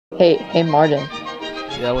Hey, Martin.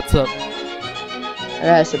 Yeah, what's up? I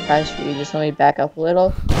got a surprise for you. Just let me back up a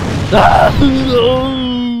little.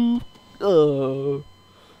 Oh,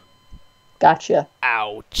 Gotcha.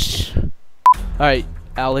 ouch. Alright,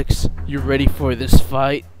 Alex, you ready for this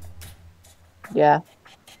fight? Yeah.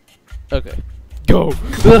 Okay. Go!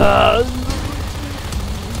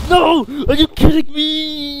 No! Are you kidding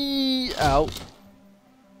me? Ow.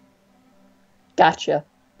 Gotcha.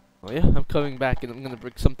 Oh yeah, I'm coming back and I'm gonna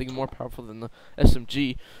bring something more powerful than the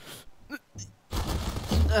SMG.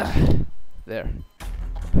 There.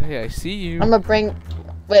 Hey, I see you.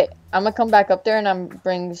 Wait, I'm gonna come back up there and I'm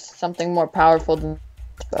bring something more powerful than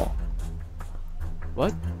this bow.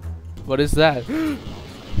 What? What is that?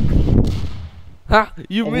 Ha!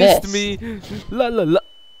 You I missed missed. me! La la la!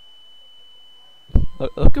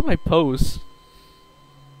 Look at my pose.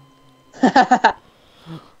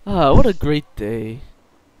 Ah, what a great day.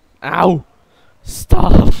 Ow!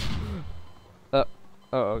 Stop! Oh,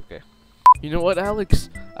 okay. You know what, Alex?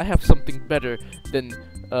 I have something better than,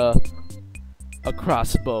 a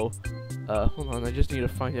crossbow. Hold on, I just need to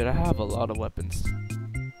find it. I have a lot of weapons.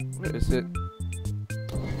 Where is it?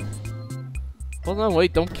 Hold on,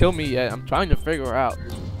 wait, don't kill me yet. I'm trying to figure out.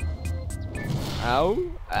 Ow!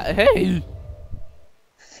 Hey!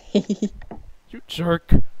 You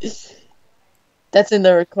jerk. That's in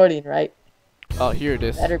the recording, right? Oh, here it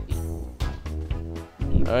is. Better be.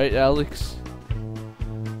 Alright, Alex.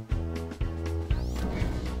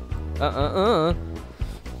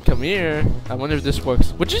 Come here. I wonder if this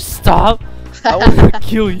works. Would you stop? I want to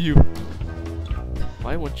kill you.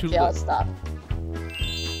 Why won't you Yeah, I'll look? stop.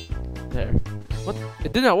 There. What?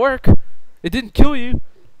 It did not work. It didn't kill you.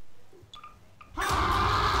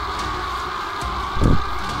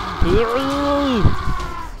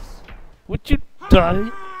 Would you die?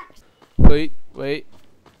 Wait. Wait,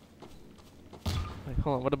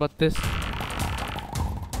 hold on. What about this?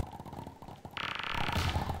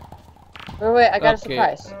 Wait, I got a Okay.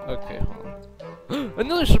 surprise. Okay, hold on.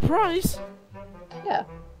 Another surprise? Yeah,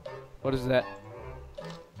 What is that?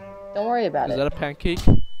 don't worry about Is it. that a pancake?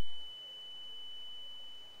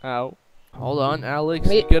 Ow. Hold on, Alex.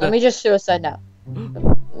 Let me just suicide now.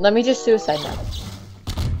 Let me just suicide now.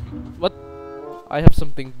 What? I have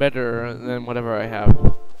something better than whatever I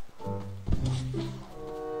have.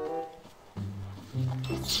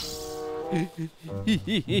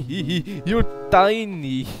 You're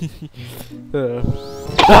tiny.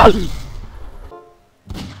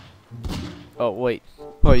 Oh wait.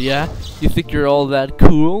 Oh yeah? You think you're all that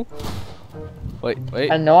cool? Wait.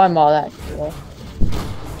 I know I'm all that cool.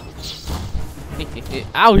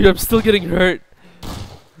 Ow! I'm still getting hurt.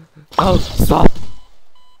 Oh, stop!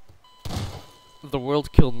 The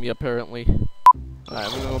world killed me apparently. Alright,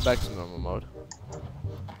 I'm gonna go back to normal mode.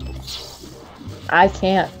 I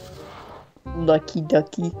can't. Lucky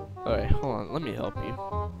ducky. Alright, hold on, let me help you.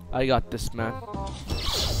 I got this, man.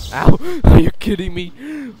 Ow! Are you kidding me?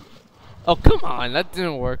 Oh, come on, that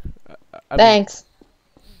didn't work. I mean, Thanks.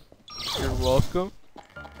 you're welcome.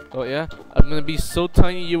 Oh yeah? I'm gonna be so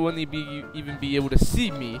tiny you wouldn't even be able to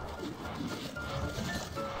see me.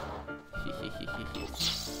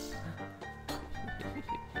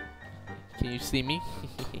 Can you see me?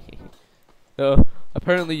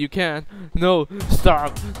 Apparently you can. No,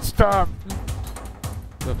 stop! Stop!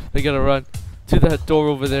 No, I gotta run to that door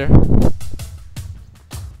over there.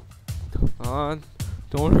 Come on.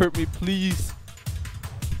 Don't hurt me, please.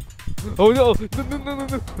 Oh no!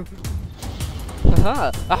 No.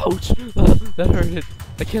 Haha! Ouch! That hurted.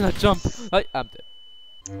 I cannot jump. I'm dead.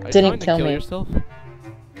 Are you Didn't trying to kill kill me. yourself?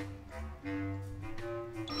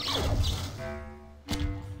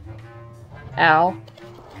 Ow.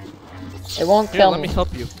 It won't Here, kill let me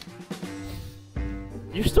help you.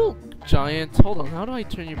 You're still giant. Hold on. How do I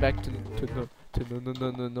turn you back to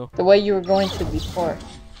no? The way you were going to before.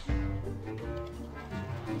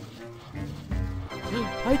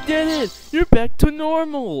 I did it! You're back to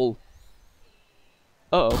normal.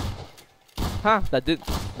 Uh oh. Ha! That did.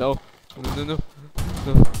 No. No.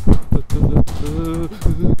 Come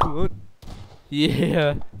on.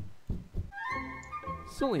 Yeah.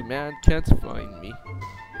 Silly man can't find me.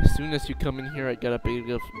 As soon as you come in here, I got a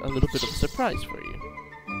little bit of a surprise for you.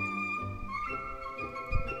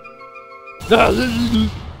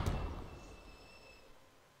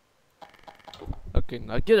 Okay,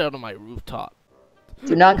 now get out of my rooftop.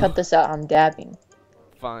 Do not cut this out. I'm dabbing.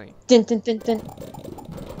 Fine. Din.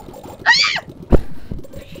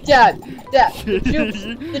 Dad.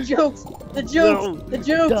 The jukes.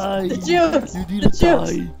 No, die. The jukes. You need to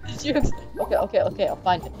die. The jukes. Okay. I'll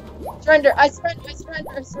find it. Surrender. I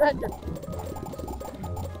surrender.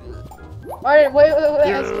 Martin, wait.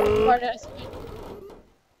 Martin,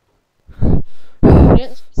 you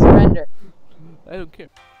didn't surrender. I don't care.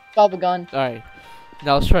 Bubble gun. Alright.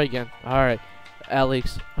 Now let's try again. Alright.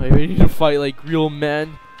 Alex, are you ready to fight like real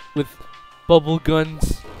men with bubble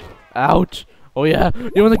guns? Ouch. Oh yeah.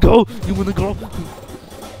 You wanna go? You wanna go?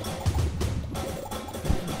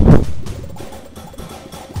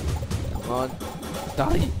 Come on.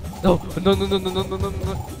 Die. No. No, no, no, no, no, no, no,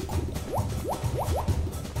 no.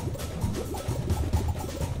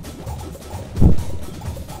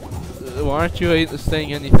 Why aren't you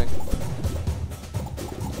saying anything?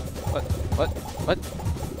 What?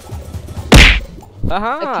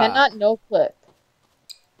 Aha! I cannot no clip.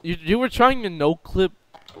 You were trying to no clip.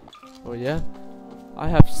 Oh yeah? I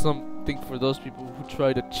have something for those people who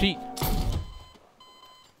try to cheat.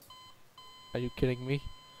 Are you kidding me?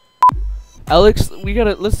 Alex,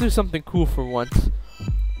 let's do something cool for once.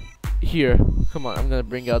 Here, come on, I'm gonna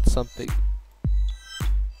bring out something.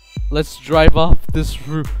 Let's drive off this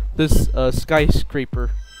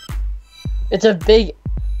skyscraper. It's a big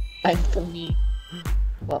for me.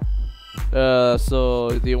 Well,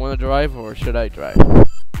 so do you want to drive or should I drive?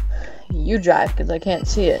 you drive because I can't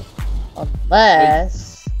see it.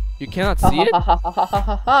 Unless you cannot see it?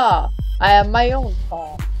 I have my own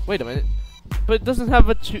car. Wait a minute. But it doesn't have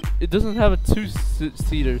a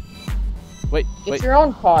two-seater. Wait. It's your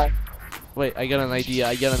own car. Wait, I got an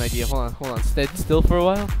idea. Hold on. Stay still for a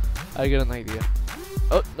while. I got an idea.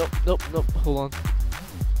 Oh, nope. Hold on.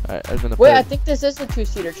 Alright, I'm gonna wait, I think this is a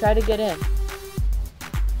two-seater. Try to get in.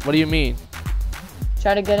 What do you mean?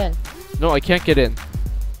 Try to get in. No, I can't get in.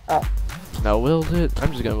 Oh. Now will it?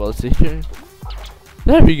 I'm just gonna roll sit here.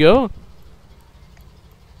 There we go.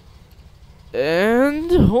 And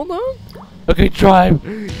hold on. Okay, drive.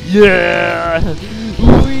 Yeah.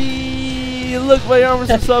 Whee! Look, my arms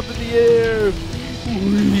are up in the air.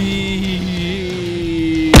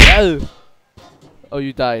 Whee! Oh,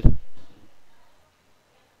 you died.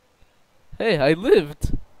 Hey, I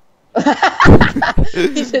lived.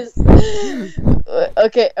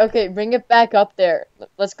 Okay, bring it back up there.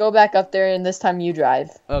 Let's go back up there, and this time you drive.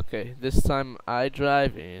 Okay, this time I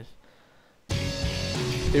drive in.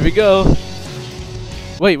 Here we go.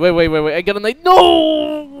 Wait. I got an idea.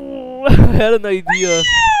 No! I had an idea.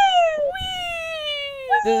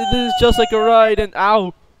 This is just like a ride, and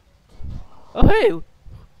ow. Oh, hey.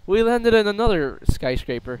 We landed in another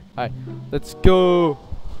skyscraper. Alright, let's go.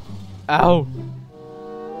 Ow.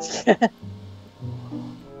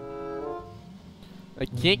 I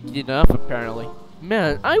can't get enough, apparently.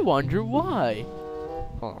 Man, I wonder why.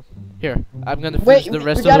 Hold on. Here, I'm gonna finish the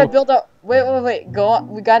rest of the... we gotta build a... Wait. Go on.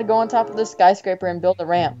 We gotta go on top of the skyscraper and build a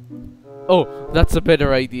ramp. Oh, that's a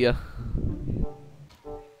better idea.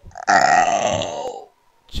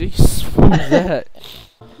 Jeez, what was that?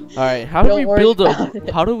 Alright, how do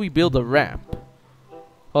we build a ramp?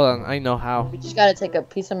 Hold on, I know how. We just gotta take a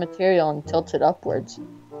piece of material and tilt it upwards.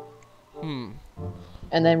 And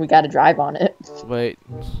then we gotta drive on it. Wait.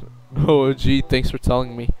 Oh, gee, thanks for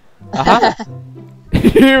telling me. Aha!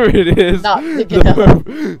 Here it is! Not big enough.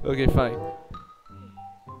 Okay, fine.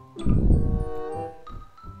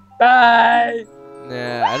 Bye!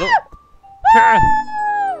 Nah, I don't...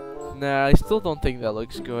 Nah, I still don't think that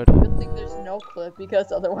looks good. Good thing there's no clip,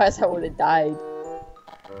 because otherwise I would've died.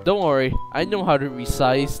 Don't worry, I know how to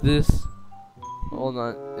resize this. Hold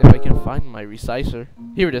on, if I can find my resizer.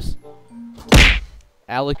 Here it is.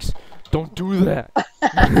 Alex, don't do that.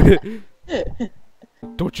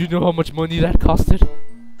 Don't you know how much money that costed?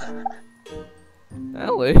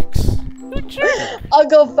 Alex, you jerk. I'll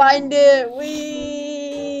go find it.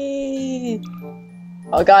 Wee!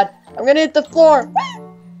 Oh god, I'm gonna hit the floor.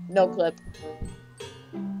 No clip.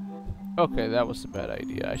 Okay, that was a bad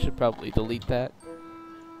idea. I should probably delete that.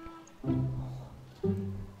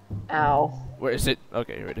 Ow. Where is it?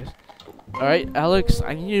 Okay, here it is. Alright, Alex,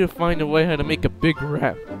 I need you to find a way how to make a big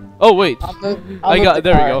ramp. Oh wait, I'll I move got the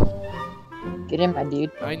there car. we go. Get in, my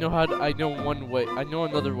dude. I know one way. I know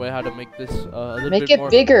another way how to make this a little Make bit it more.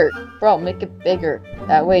 bigger, bro. Make it bigger.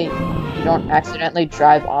 That way you don't accidentally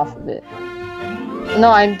drive off of it. No,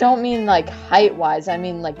 I don't mean like height-wise. I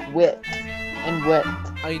mean like width and width.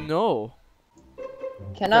 I know.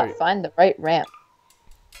 Cannot Sorry. find the right ramp.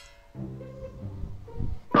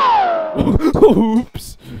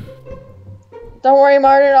 Oops. Don't worry,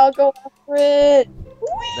 Martin. I'll go after it.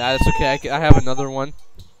 Nah, that's okay. I have another one.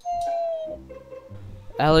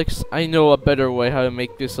 Alex, I know a better way how to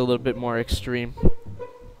make this a little bit more extreme.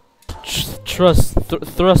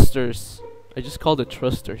 Thrusters. I just called it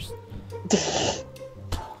thrusters.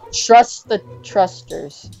 Trust the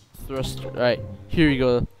trusters. Alright, here you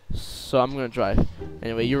go. So I'm gonna drive.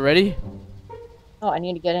 Anyway, you ready? Oh, I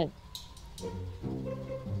need to get in.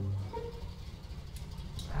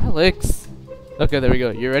 Alex. Okay, there we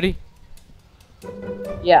go. You ready?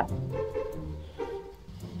 Yeah.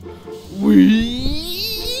 Wee!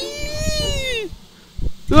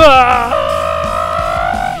 Ah!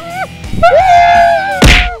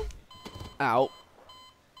 Ow.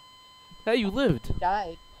 Hey, you lived.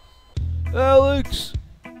 Died. Alex!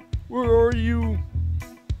 Where are you?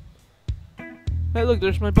 Hey, look,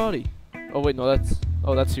 there's my body. Oh, wait, no,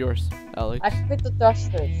 that's yours, Alex. I quit the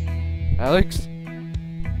thrusters. Alex?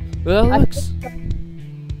 Alex?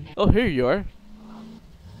 Oh, here you are.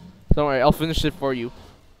 Don't worry, I'll finish it for you.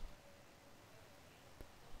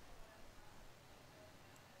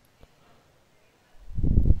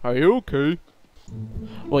 Are you okay?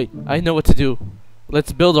 Wait, I know what to do.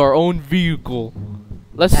 Let's build our own vehicle.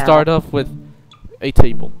 Let's start off with a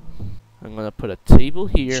table. I'm gonna put a table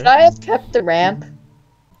here. Should I have kept the ramp?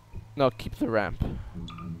 No, keep the ramp.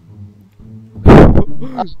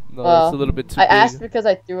 No, well, that's a little bit too I big. asked because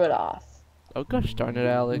I threw it off. Oh gosh darn it,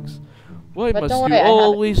 Alex. Why But must don't you worry, I have it.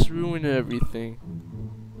 always ruin everything?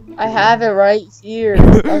 I have it right here.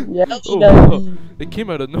 Stop yelling at Oh, me. it came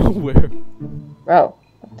out of nowhere. Bro,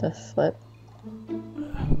 what the flip?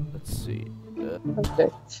 Let's see.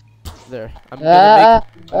 Perfect. There. I'm gonna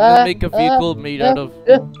make a vehicle made out of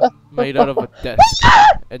a desk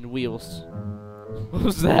and wheels. What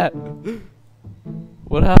was that?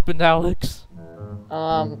 What happened, Alex?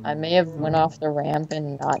 I may have went off the ramp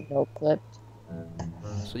and not no-clipped.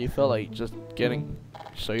 So you felt like just getting...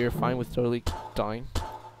 So you're fine with totally dying?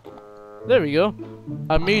 There we go.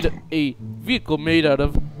 I made a vehicle made out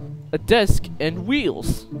of a desk and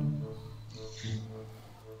wheels.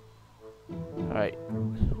 Alright.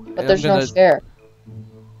 But there's no chair.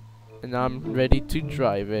 And I'm ready to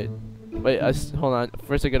drive it. Wait, hold on.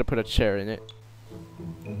 First I gotta put a chair in it.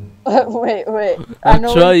 Wait. I'm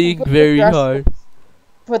trying very hard.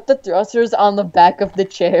 Put the thrusters on the back of the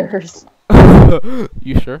chairs.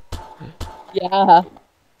 You sure? Yeah.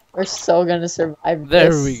 We're so gonna survive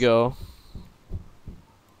There this. we go.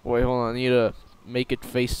 Wait, hold on. I need to make it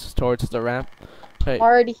face towards the ramp. Hey,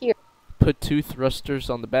 Already here. put 2 thrusters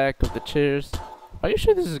on the back of the chairs. Are you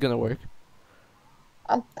sure this is gonna work?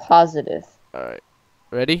 I'm positive. Alright.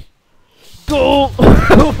 Ready? Go!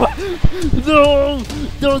 No!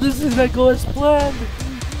 No, this is not going as planned!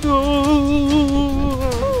 No!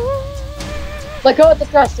 Let go of the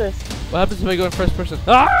thrusters. What happens if I go in first person?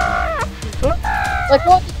 Ah! Let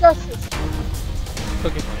go of the thrusters.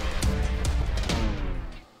 Okay.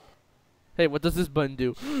 Hey, what does this button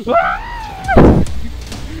do?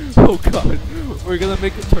 Oh god, we're gonna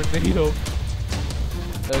make a tornado.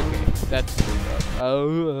 Okay, that's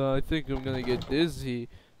I think I'm gonna get dizzy.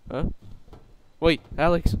 Huh? Wait,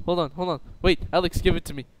 Alex, hold on. Wait, Alex, give it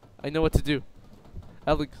to me. I know what to do.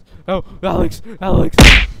 Alex, oh, Alex.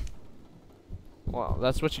 Wow,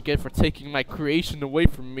 that's what you get for taking my creation away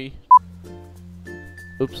from me.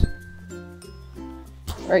 Oops.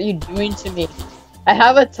 What are you doing to me? I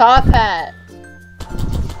have a top hat.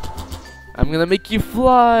 I'm gonna make you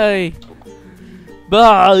fly.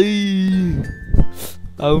 Bye.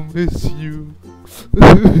 I'll miss you.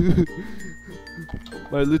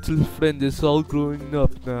 My little friend is all growing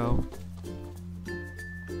up now.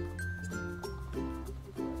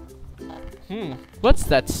 What's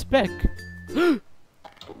that speck?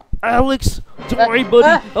 Alex, don't worry,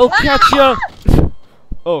 buddy. I'll catch ya.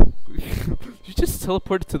 Oh, you just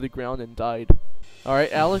teleported to the ground and died.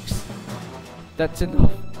 Alright, Alex. That's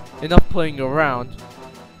enough. Enough playing around.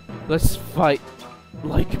 Let's fight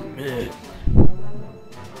like men.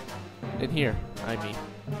 In here, I mean.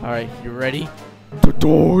 Alright, you ready? To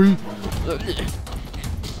die!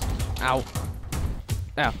 Ow.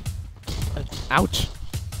 Ow. Ouch.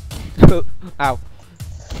 Ow.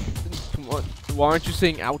 Come on. Why aren't you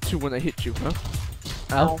saying ow too when I hit you, huh?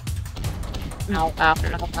 Ow. Ow.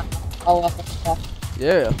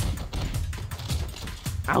 Yeah.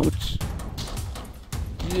 Ouch.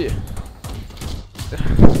 Yeah.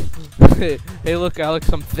 Hey, look, Alex,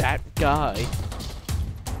 I'm that guy.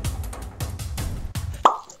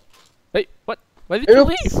 Hey, what? Why did you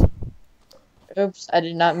leave? Oops, I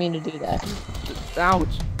did not mean to do that.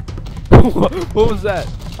 Ouch. What was that?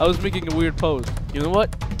 I was making a weird pose. You know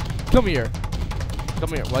what? Come here. Come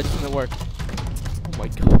here. Why doesn't it work? Oh my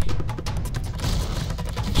god.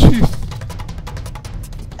 Jeez.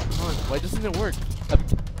 Come on. Why doesn't it work?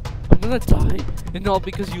 I'm gonna die. And all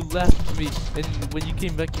because you left me. And when you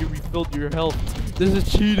came back, you refilled your health. This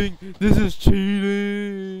is cheating. This is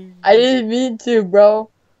cheating. I didn't mean to, bro.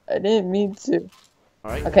 I didn't mean to.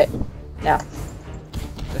 Alright. Okay. Now.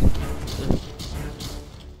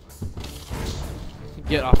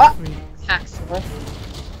 Get off me. hacksaw.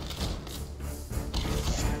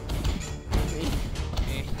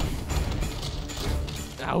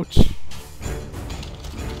 Ouch.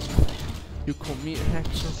 You call me a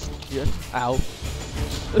hacksaw? Yes. Ow.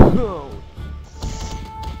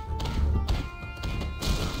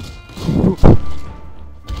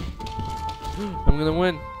 I'm gonna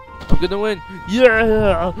win. I'm gonna win.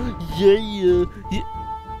 Yeah. Yeah. Yeah.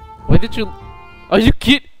 Why did you? Are you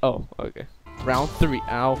kidding? Oh, okay. Round 3.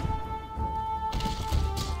 Ow.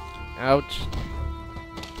 Ouch.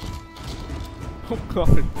 Oh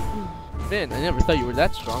god. Man, I never thought you were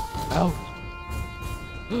that strong. Ow.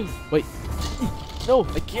 Wait. No,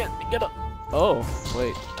 I can't. I gotta. Oh,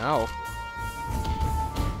 wait. Ow.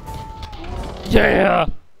 Yeah.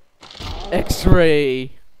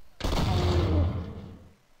 X-ray.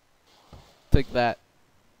 Take that.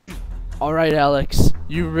 All right, Alex.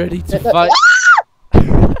 You ready to fight?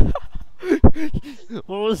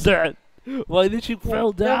 What was that? Why did you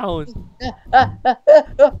fall down?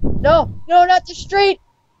 No, not the street.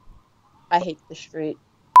 I hate the street.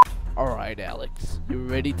 Alright, Alex. You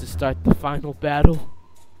ready to start the final battle?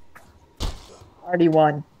 Already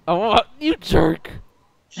won. Oh, you jerk!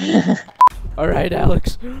 Alright,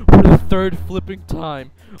 Alex. For the 3rd flipping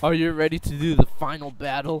time, are you ready to do the final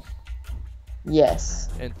battle? Yes.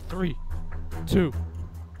 And 3, 2,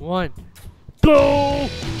 1, go!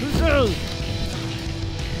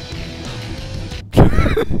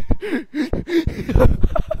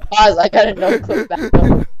 Pause, I gotta no clip back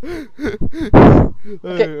up.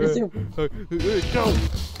 Okay, resume. Go!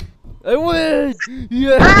 I win!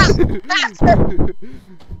 Yeah!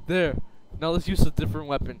 There. Now let's use a different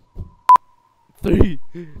weapon. 3,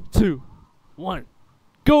 2, 1,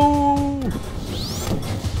 go!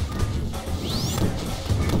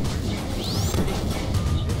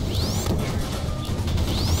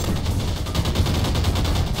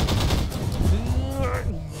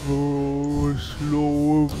 Oh,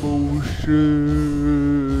 slow motion.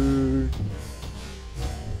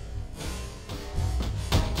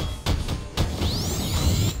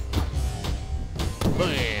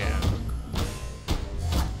 Bam.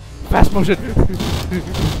 Fast motion.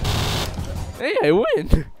 Hey, I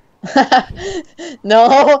win.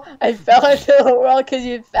 No, I fell into the world because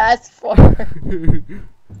you fast forward.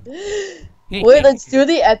 Wait, let's do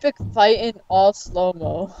the epic fight in all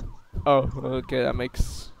slow-mo. Oh, okay,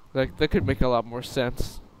 that could make a lot more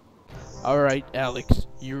sense. Alright, Alex,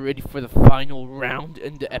 you ready for the final round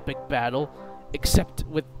in the epic battle? Except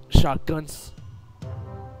with shotguns?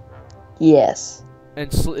 Yes.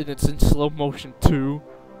 And it's in slow motion too?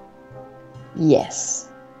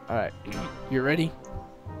 Yes. Alright, you ready?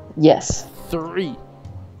 Yes. 3,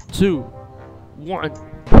 2, 1,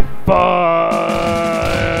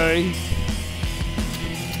 fight!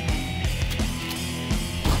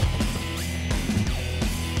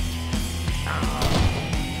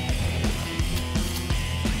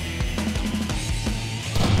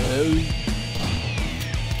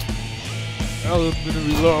 I'm gonna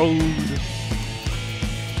reload.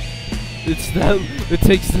 It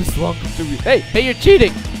takes this long to read. Hey, you're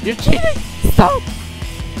cheating! You're cheating! Stop!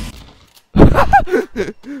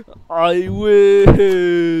 I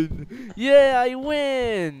win! Yeah, I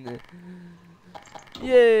win!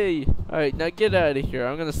 Yay! Alright, now get out of here.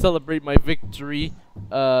 I'm gonna celebrate my victory.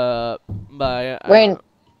 By Wait,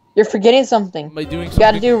 you're forgetting something. by doing You something.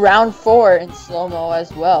 gotta do round 4 in slow-mo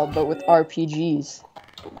as well, but with RPGs.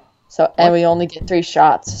 So, and we only get 3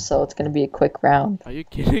 shots, so it's gonna be a quick round. Are you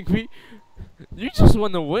kidding me? You just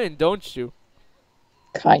want to win, don't you?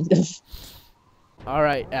 Kind of.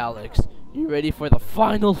 Alright, Alex. You ready for the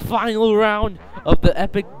final round of the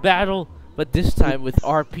epic battle? But this time with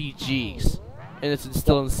RPGs. And it's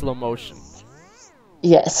still in slow motion.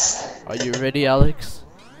 Yes. Are you ready, Alex?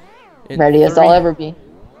 Ready as I'll ever be.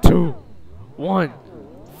 2, 1,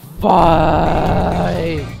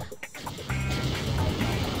 fight!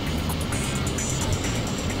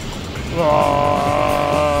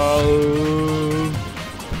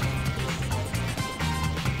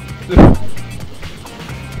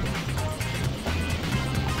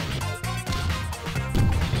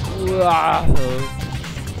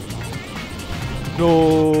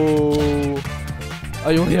 No,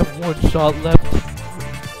 I only have 1 shot left.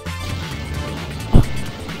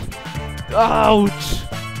 Ouch!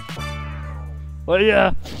 Oh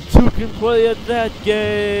yeah, 2 can play at that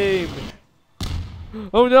game.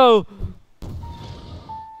 Oh no!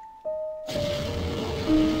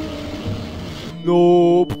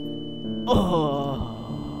 Nope.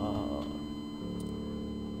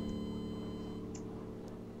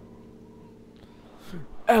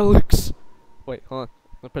 Alex. Wait, hold on.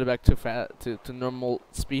 I'll put it back to normal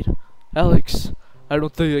speed. Alex, I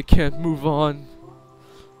don't think I can't move on.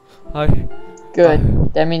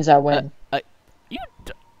 Good. That means I win.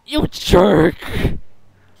 You jerk!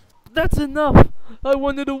 That's enough! I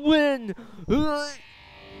wanted to win!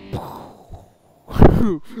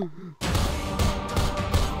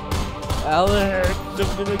 Alex,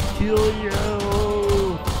 I'm gonna kill you!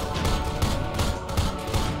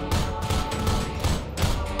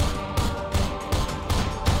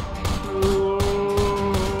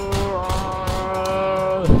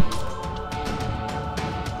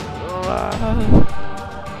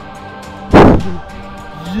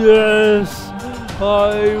 Yes!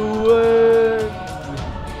 I win!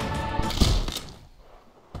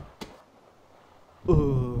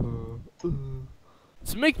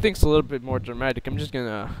 To make things a little bit more dramatic, I'm just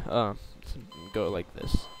gonna go like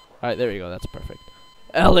this. Alright, there we go, that's perfect.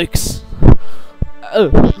 Alex!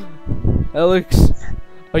 Alex!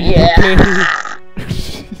 Are you okay?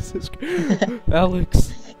 Jesus Christ.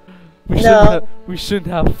 Alex! We shouldn't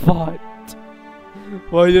have fought.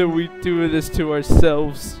 Why did we do this to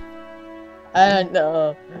ourselves? I don't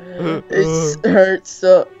know. It hurts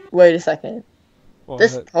so. Wait a second. What?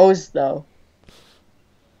 This pose though.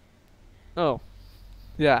 Oh.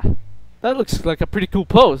 Yeah. That looks like a pretty cool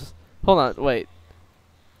pose. Hold on, wait.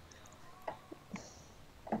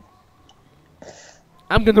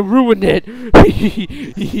 I'm gonna ruin it!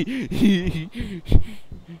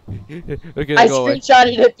 Okay, I go away.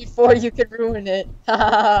 screenshotted it before you could ruin it.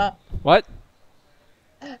 What?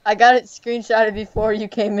 I got it screenshotted before you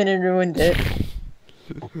came in and ruined it.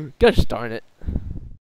 Gosh darn it.